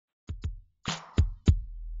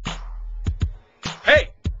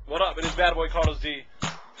What up? It is Bad Boy Carlos D.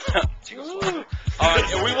 And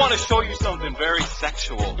we want to show you something very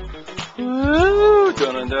sexual.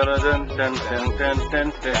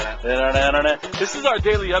 This is our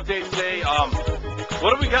daily update today.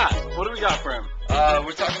 What do we got? What do we got for him?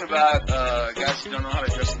 We're talking about guys who don't know how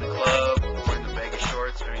to dress in the club, wearing the baggy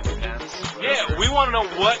shorts, wearing the pants. Yeah, we want to know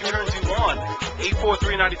what turns you on.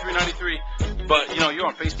 843-9393. But, you know, you're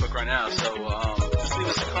on Facebook right now, so just leave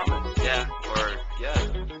us a comment. Yeah, or, yeah.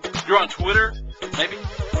 You're on Twitter, maybe?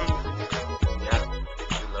 Yeah,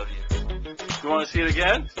 we love you. You want to see it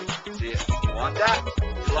again? See it. You want that?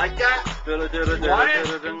 You like that? You want it?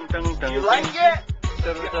 You like it?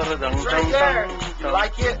 It's right there. You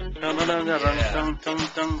like it? Yeah.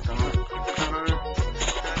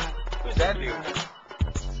 Who's that dude?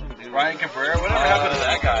 Ryan Cabrera? Whatever happened to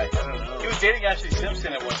that guy? I don't know. He was dating Ashley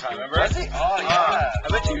Simpson at one time, remember? Was he? Oh, yeah. I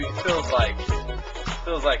bet you he feels like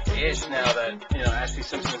ish now that, you know, Ashley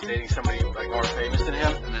Simpson is dating somebody like more famous than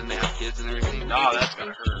him. And then they have kids and everything. No, that's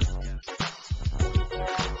gonna hurt.